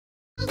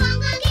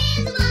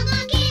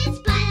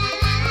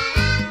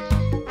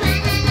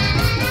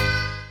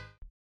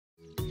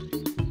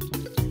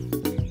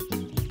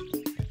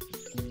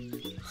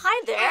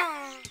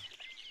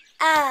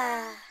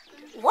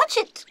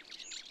Shit!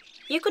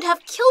 You could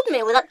have killed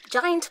me with that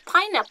giant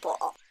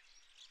pineapple.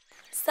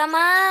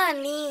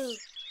 Samani.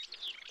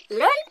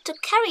 Learn to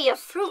carry your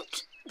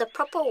fruit the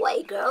proper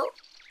way, girl.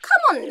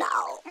 Come on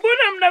now.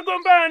 Mbona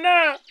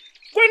mnagombana?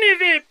 Kwani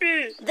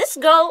vipi? This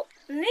girl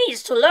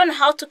needs to learn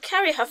how to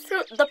carry her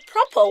fruit the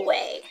proper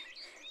way.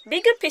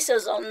 Bigger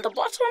pieces on the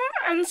bottom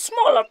and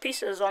smaller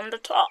pieces on the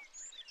top.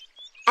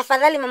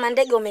 Afadhali mama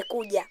ndege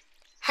umekuja.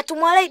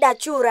 Hatumwalei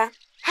dachura.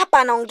 Hapa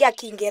anaongea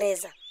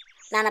Kiingereza.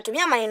 Na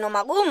anatumia maneno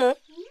magumu.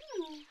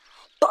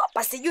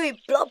 Proper sijui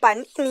proper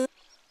nini?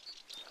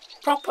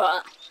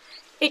 Proper.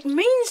 It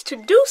means to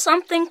do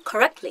something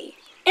correctly,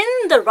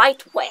 in the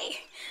right way.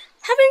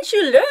 Haven't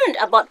you learned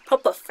about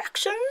proper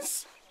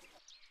fractions?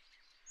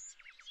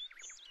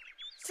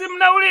 Si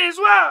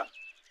mnaulizwa?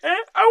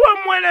 Au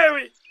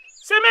hamwelewi?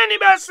 Semeni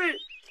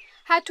basi.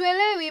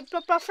 Hatuelewi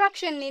proper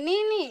fraction ni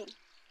nini?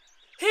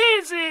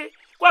 Hizi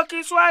kwa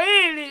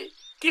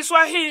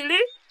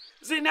Kiswahili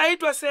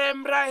zinaitwa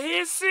sehemu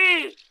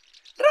rahisi.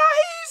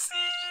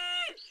 Rahisi.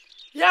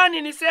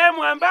 Yani ni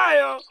sehemu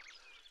ambayo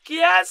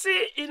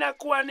kiasi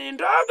inakuwa ni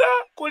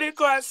ndogo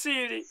kuliko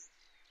asili.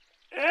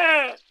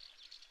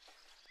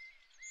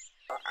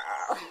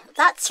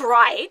 That's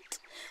right.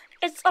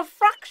 It's a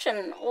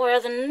fraction where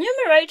the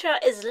numerator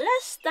is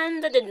less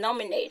than the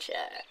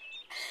denominator.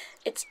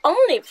 It's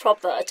only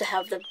proper to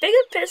have the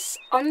bigger piece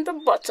on the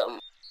bottom.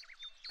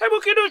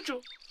 Hebu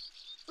kiduchu,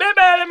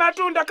 beba yale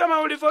matunda kama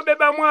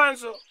ulivyobeba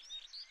mwanzo.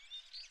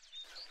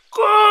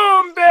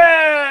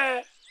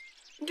 Kumbe!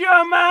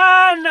 Ndio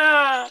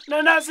maana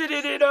na nasi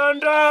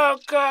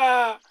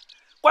lilidondoka.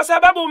 Kwa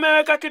sababu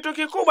umeweka kitu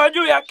kikubwa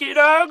juu ya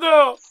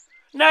kidogo.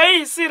 Na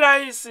hii si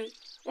rahisi.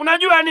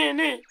 Unajua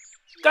nini?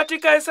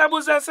 Katika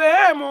hesabu za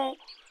sehemu,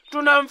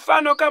 tuna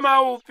mfano kama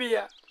huu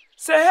pia.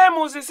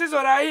 Sehemu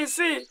zisizo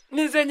rahisi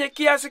ni zenye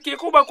kiasi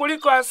kikubwa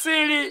kuliko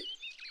asili.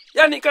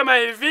 Yani kama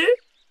hivi,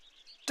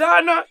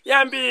 5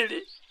 ya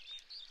 2.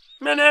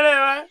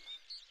 Menelewa?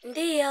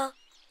 Ndiyo.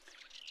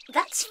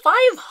 That's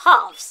 5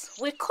 halves.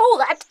 We call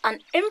that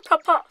an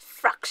improper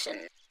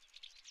fraction.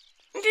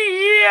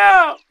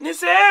 Ndiyo, ni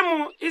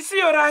sehemu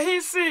isiyo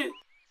rahisi.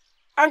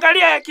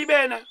 Angalia ya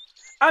Kibena.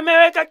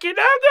 Ameweka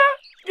kidogo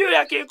juu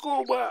ya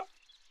kikubwa.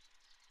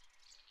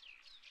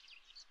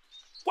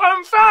 Kwa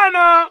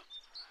mfano,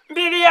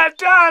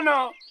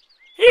 2/5.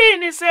 Hii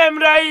ni sehemu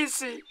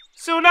rahisi.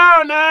 Si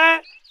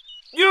unaona?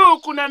 Juu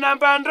kuna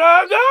namba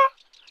ndogo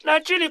na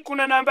chini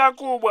kuna namba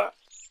kubwa.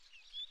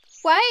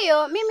 Kwa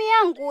hiyo mimi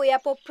yangu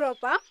yapo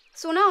proper,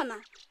 si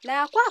unaona? Na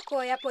ya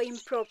kwako yapo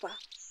improper.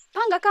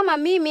 Panga kama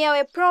mimi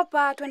yawe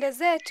proper, twende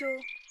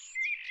zetu.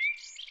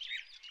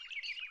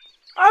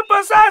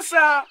 Hapo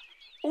sasa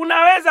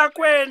unaweza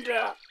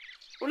kwenda.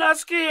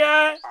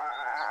 Unasikia?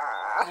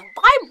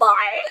 Bye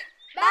bye.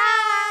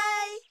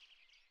 Bye.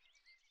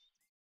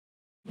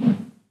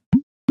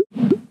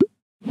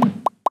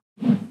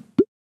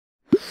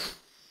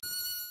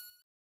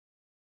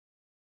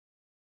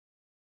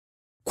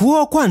 Kuwa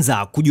wa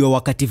kwanza kujua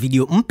wakati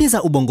video mpya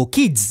za Ubongo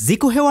Kids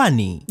ziko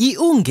hewani.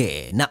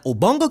 Jiunge na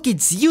Ubongo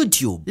Kids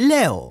YouTube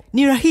leo.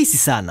 Ni rahisi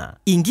sana.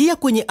 Ingia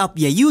kwenye app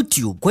ya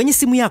YouTube kwenye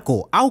simu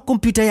yako au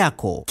kompyuta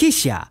yako.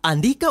 Kisha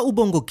andika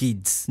Ubongo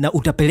Kids na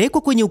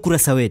utapelekwa kwenye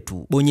ukurasa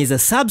wetu. Bonyeza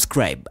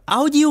subscribe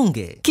au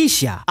jiunge.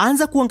 Kisha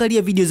anza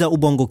kuangalia video za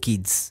Ubongo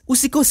Kids.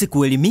 Usikose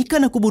kuelimika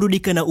na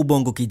kuburudika na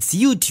Ubongo Kids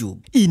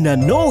YouTube.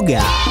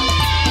 Inanoga!